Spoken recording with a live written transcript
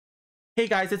Hey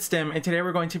guys, it's Dim, and today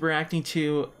we're going to be reacting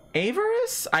to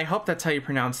Aivaras? I hope that's how you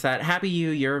pronounce that. Happy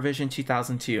You, Eurovision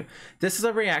 2002. This is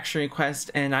a reaction request,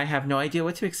 and I have no idea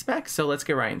what to expect, so let's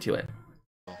get right into it.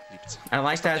 I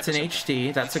like that it's in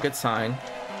HD, that's a good sign.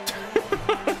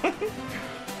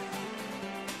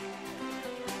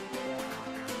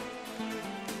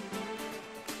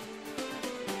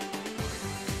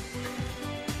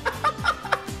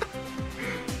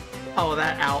 Oh,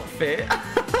 that outfit.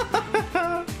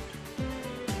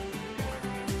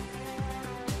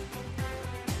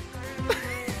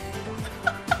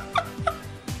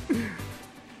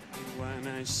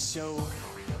 Show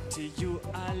to you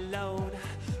alone,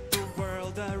 the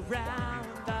world around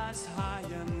us high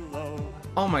and low.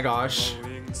 Oh my gosh.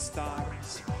 Glowing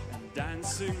stars and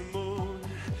dancing moon.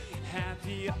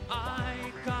 Happy I,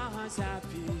 cause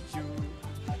happy you.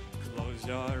 Close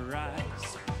your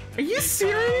eyes. Are you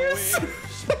serious?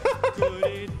 Could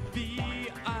it be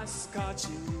a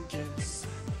scorching kiss?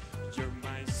 You're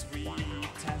my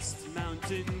sweetest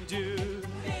mountain dew.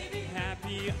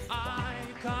 Happy I,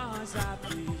 cause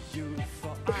happy you.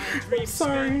 For our dreams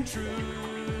come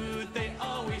true, they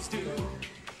always do.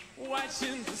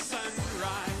 Watching the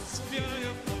sunrise,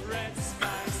 beautiful red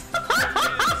skies.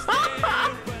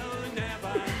 Will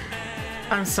never end.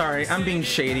 I'm sorry, I'm being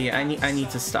shady. I need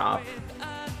to stop.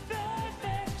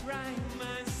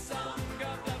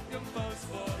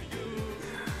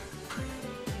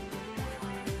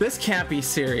 This can't be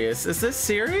serious. Is this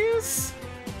serious?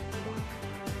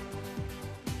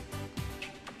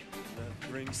 Love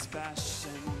brings passion,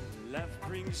 love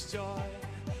brings joy,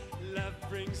 love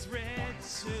brings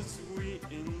riches we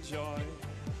enjoy.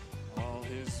 All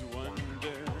his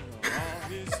wonder, all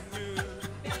his new.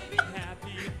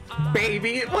 Happy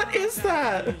Baby, what is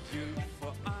that? you,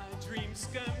 for our dreams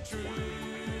come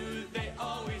true. They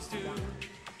always do.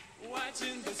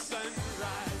 Watching the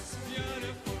sunrise,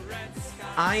 beautiful red sky.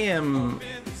 I am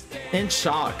in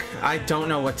shock. I don't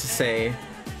know what to say.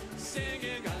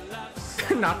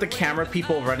 Not the camera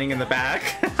people running in the back.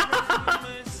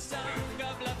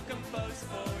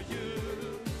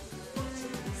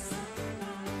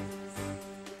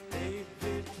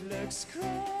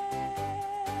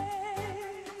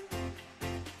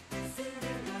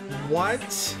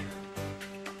 What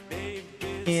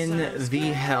in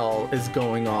the hell is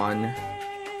going on?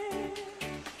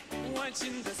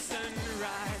 Watching the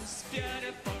sunrise,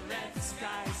 beautiful red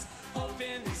skies,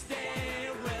 hoping this day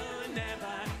will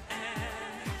never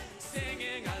end.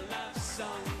 Singing a love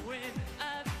song with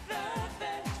a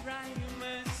velvet rhyme,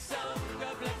 a song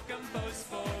of love composed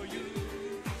for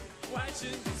you.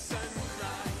 Watching the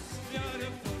sunrise,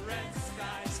 beautiful red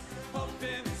skies,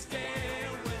 hoping this day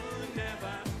will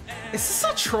never end. Is this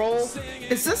a troll?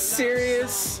 Is this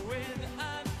serious?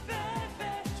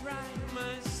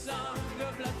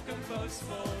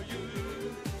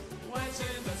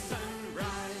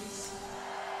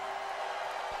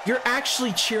 You're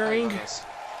actually cheering?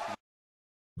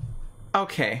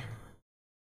 Okay.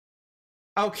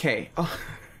 Okay.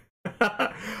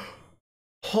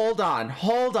 Hold on.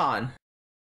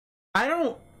 I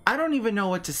don't even know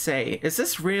what to say. Is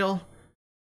this real?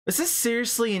 Is this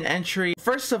seriously an entry?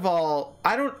 First of all,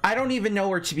 I don't even know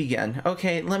where to begin.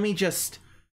 Okay, let me just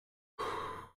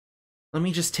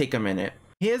take a minute.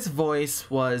 His voice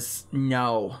was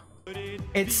no.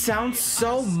 It sounds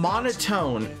so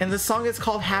monotone, and the song is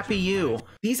called Happy You.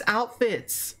 These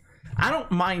outfits, I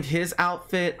don't mind his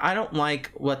outfit. I don't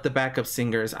like what the backup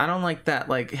singers, I don't like that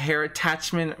like hair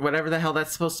attachment, whatever the hell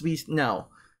that's supposed to be. No,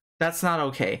 that's not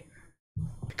okay.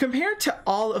 Compared to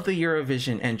all of the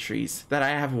Eurovision entries that I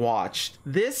have watched,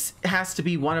 this has to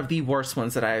be one of the worst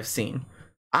ones that I have seen.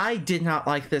 I did not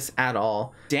like this at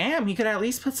all. Damn, you could at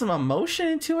least put some emotion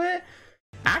into it.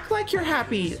 Act like you're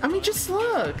happy. I mean, just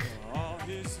look.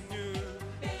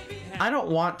 I don't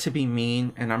want to be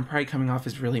mean, and I'm probably coming off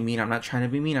as really mean. I'm not trying to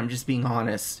be mean, I'm just being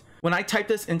honest. When I typed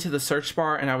this into the search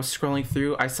bar and I was scrolling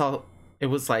through, I saw it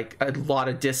was like a lot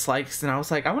of dislikes, and I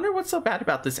was like, I wonder what's so bad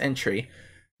about this entry.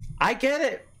 I get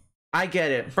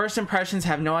it. First impressions,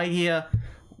 have no idea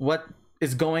what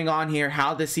is going on here,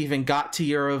 how this even got to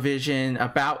Eurovision,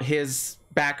 about his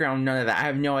background, none of that. I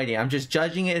have no idea. I'm just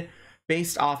judging it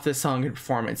based off the song and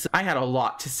performance. I had a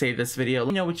lot to say this video. Let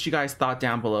me know what you guys thought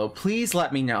down below. Please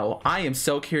let me know. I am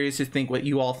so curious to think what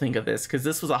you all think of this, because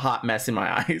this was a hot mess in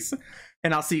my eyes.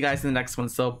 And I'll see you guys in the next one.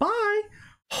 So bye.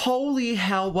 Holy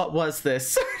hell, what was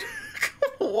this?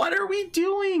 What are we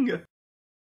doing?